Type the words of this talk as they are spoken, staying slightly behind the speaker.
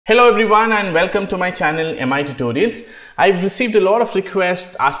Hello everyone and welcome to my channel MiTutorials. I've received a lot of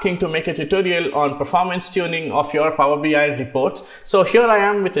requests asking to make a tutorial on performance tuning of your Power BI reports. So here I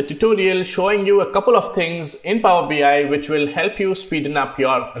am with a tutorial showing you a couple of things in Power BI which will help you speeden up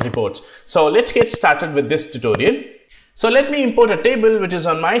your reports. So let's get started with this tutorial. So let me import a table which is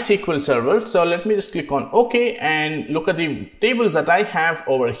on my SQL server. So let me just click on OK and look at the tables that I have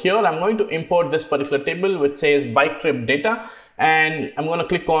over here. I'm going to import this particular table which says bike trip data. And I'm going to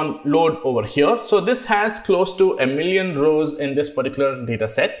click on load over here. So this has close to 1 million rows in this particular data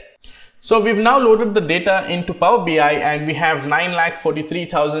set. So we've now loaded the data into Power BI and we have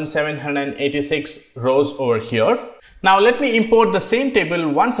 9,43,786 rows over here. Now let me import the same table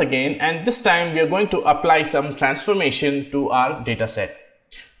once again, and this time we are going to apply some transformation to our data set.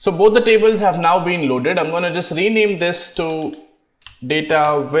 So both the tables have now been loaded. I'm going to just rename this to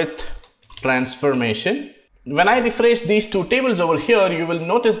data with transformation. When I refresh these two tables over here, you will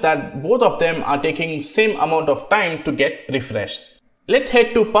notice that both of them are taking same amount of time to get refreshed. Let's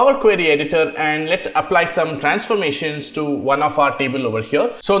head to Power Query Editor and let's apply some transformations to one of our table over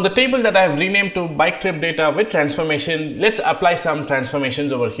here. So the table that I have renamed to bike trip data with transformation, let's apply some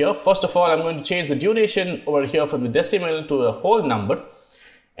transformations over here. First of all, I'm going to change the duration over here from the decimal to a whole number.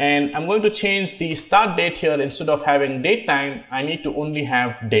 And I'm going to change the start date here. Instead of having date time, I need to only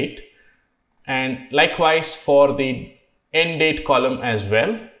have date. And likewise for the end date column as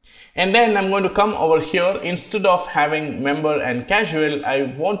well. And then I'm going to come over here. Instead of having member and casual, I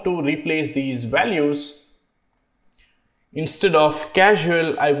want to replace these values. Instead of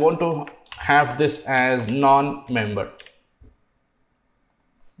casual, I want to have this as non-member.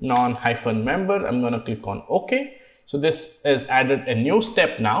 Non-member. I'm going to click on OK. So this has added a new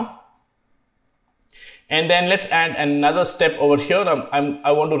step now. And then let's add another step over here.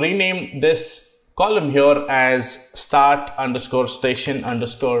 I want to rename this column here as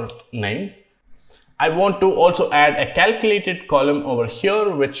start_station_name. I want to also add a calculated column over here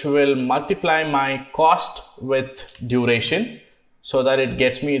which will multiply my cost with duration so that it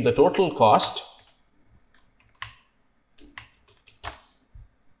gets me the total cost.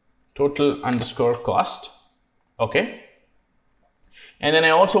 Total_cost. Okay. And then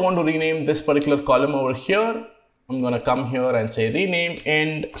I also want to rename this particular column over here. I'm going to come here and say rename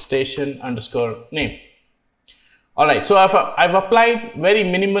end station_name. Alright, so I've applied very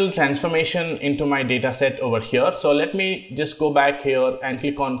minimal transformation into my data set over here. So let me just go back here and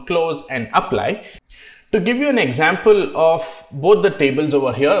click on close and apply. To give you an example of both the tables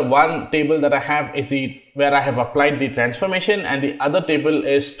over here, one table that I have is where I have applied the transformation, and the other table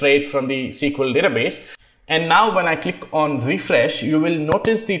is straight from the SQL database. And now when I click on refresh, you will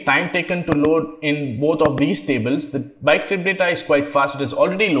notice the time taken to load in both of these tables. The bike trip data is quite fast. It is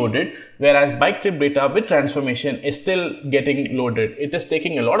already loaded, whereas bike trip data with transformation is still getting loaded. It is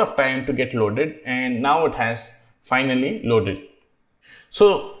taking a lot of time to get loaded, and now it has finally loaded.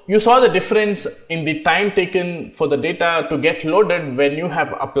 So you saw the difference in the time taken for the data to get loaded when you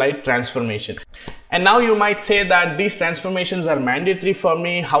have applied transformation. And now you might say that these transformations are mandatory for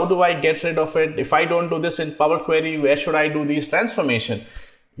me. How do I get rid of it? If I don't do this in Power Query, where should I do these transformations?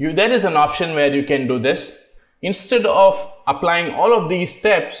 There is an option where you can do this. Instead of applying all of these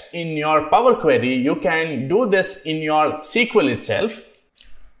steps in your Power Query, you can do this in your SQL itself.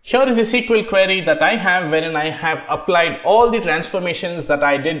 Here is the SQL query that I have, wherein I have applied all the transformations that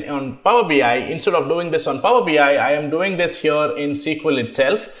I did on Power BI. Instead of doing this on Power BI, I am doing this here in SQL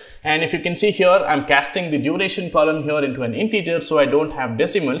itself. And if you can see here, I'm casting the duration column here into an integer, so I don't have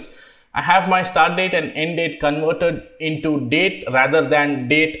decimals. I have my start date and end date converted into date rather than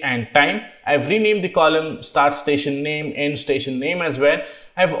date and time. I've renamed the column start station name, end station name as well.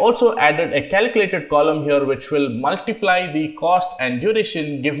 I've also added a calculated column here which will multiply the cost and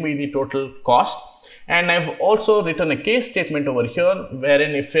duration, give me the total cost. And I've also written a case statement over here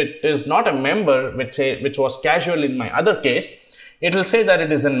wherein if it is not a member, which was casual in my other case, it will say that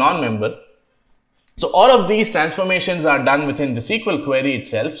it is a non-member. So all of these transformations are done within the SQL query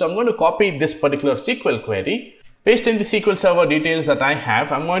itself. So I'm going to copy this particular SQL query, paste in the SQL Server details that I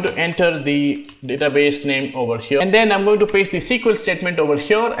have. I'm going to enter the database name over here, and then I'm going to paste the SQL statement over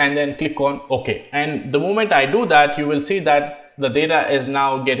here and then click on OK. And the moment I do that, you will see that the data is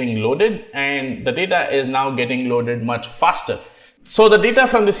now getting loaded, and the data is now getting loaded much faster. So the data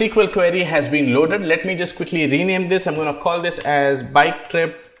from the SQL query has been loaded. Let me just quickly rename this. I'm going to call this as bike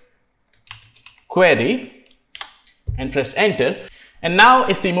trip query and press enter. And now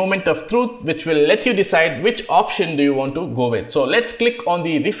is the moment of truth, which will let you decide which option do you want to go with. So let's click on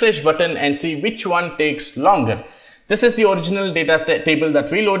the refresh button and see which one takes longer. This is the original data table that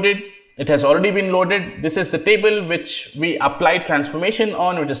we loaded. It has already been loaded. This is the table which we applied transformation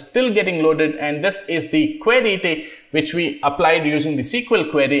on, which is still getting loaded, and this is the query which we applied using the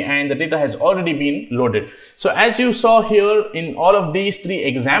SQL query, and the data has already been loaded. So as you saw here in all of these three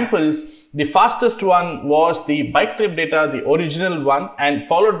examples, the fastest one was the bike trip data, the original one, and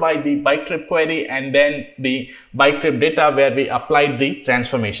followed by the bike trip query, and then the bike trip data where we applied the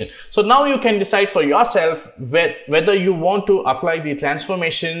transformation. So now you can decide for yourself whether you want to apply the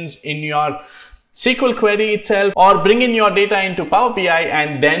transformations in your SQL query itself or bring in your data into Power BI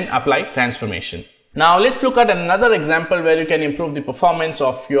and then apply transformation. Now let's look at another example where you can improve the performance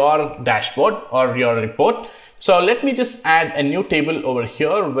of your dashboard or your report. So let me just add a new table over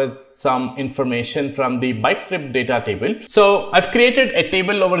here with some information from the bike trip data table. So I've created a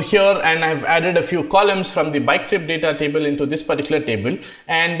table over here and I've added a few columns from the bike trip data table into this particular table.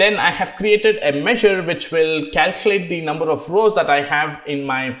 And then I have created a measure which will calculate the number of rows that I have in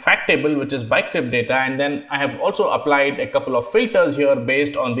my fact table, which is bike trip data. And then I have also applied a couple of filters here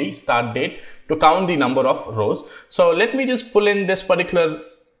based on the start date to count the number of rows. So let me just pull in this particular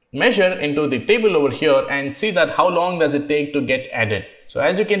measure into the table over here and see that how long does it take to get added. So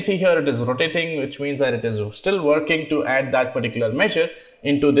as you can see here, it is rotating, which means that it is still working to add that particular measure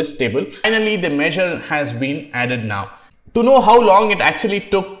into this table. Finally, the measure has been added now. To know how long it actually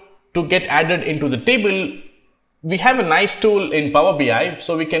took to get added into the table, we have a nice tool in Power BI.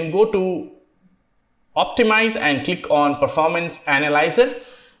 So we can go to Optimize and click on Performance Analyzer,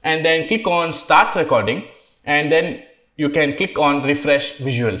 and then click on Start Recording, and then you can click on Refresh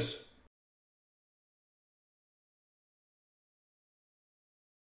Visuals.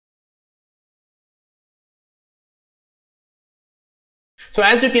 So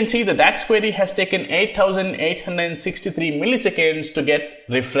as you can see, the DAX query has taken 8,863 milliseconds to get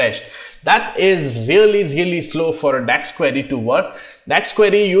refreshed. That is really slow for a DAX query to work. DAX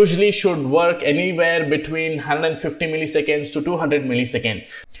query usually should work anywhere between 150 milliseconds to 200 milliseconds.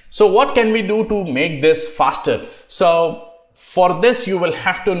 So what can we do to make this faster? So for this, you will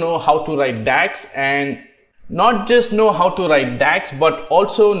have to know how to write DAX, and not just know how to write DAX, but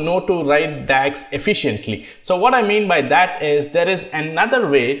also know to write DAX efficiently. So what I mean by that is there is another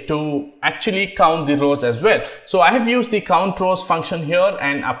way to actually count the rows as well. So I have used the count rows function here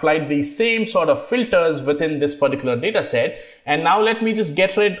and applied the same sort of filters within this particular data set. And now let me just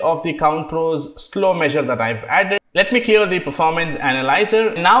get rid of the count rows slow measure that I've added. Let me clear the performance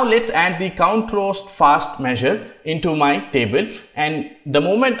analyzer. Now let's add the count rows fast measure into my table. And the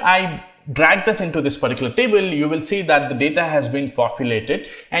moment I drag this into this particular table, you will see that the data has been populated,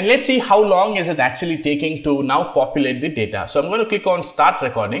 and let's see how long is it actually taking to now populate the data. So I'm going to click on Start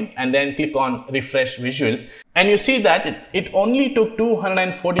Recording and then click on Refresh Visuals, and you see that it only took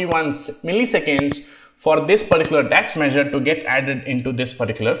 241 milliseconds for this particular DAX measure to get added into this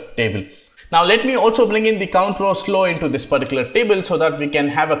particular table. Now let me also bring in the count row slow into this particular table so that we can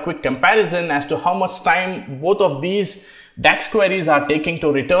have a quick comparison as to how much time both of these DAX queries are taking to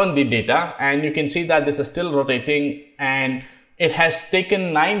return the data. And you can see that this is still rotating, and it has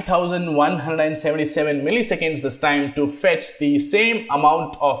taken 9,177 milliseconds this time to fetch the same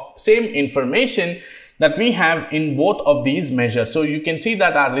amount of same information that we have in both of these measures. So you can see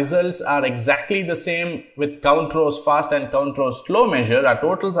that our results are exactly the same with count rows fast and count rows slow measure. Our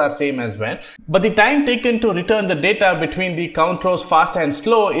totals are same as well. But the time taken to return the data between the count rows fast and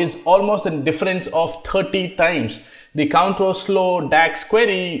slow is almost a difference of 30 times. The count row slow DAX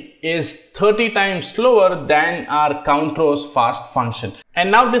query is 30 times slower than our count rows fast function.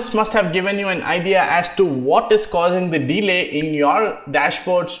 And now this must have given you an idea as to what is causing the delay in your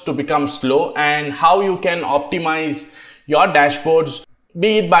dashboards to become slow, and how you can optimize your dashboards,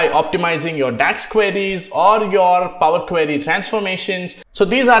 be it by optimizing your DAX queries or your Power Query transformations. So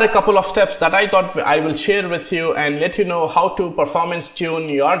these are a couple of steps that I thought I will share with you and let you know how to performance tune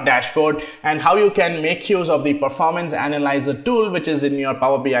your dashboard, and how you can make use of the Performance Analyzer tool, which is in your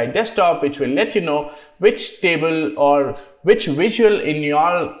Power BI desktop, which will let you know which table or which visual in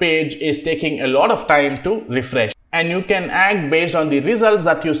your page is taking a lot of time to refresh. And you can act based on the results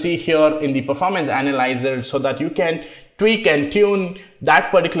that you see here in the Performance Analyzer, so that you can tweak and tune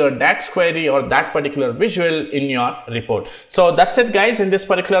that particular DAX query or that particular visual in your report. So that's it guys in this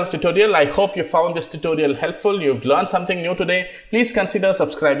particular tutorial. I hope you found this tutorial helpful. You've learned something new today. Please consider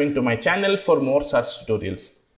subscribing to my channel for more such tutorials.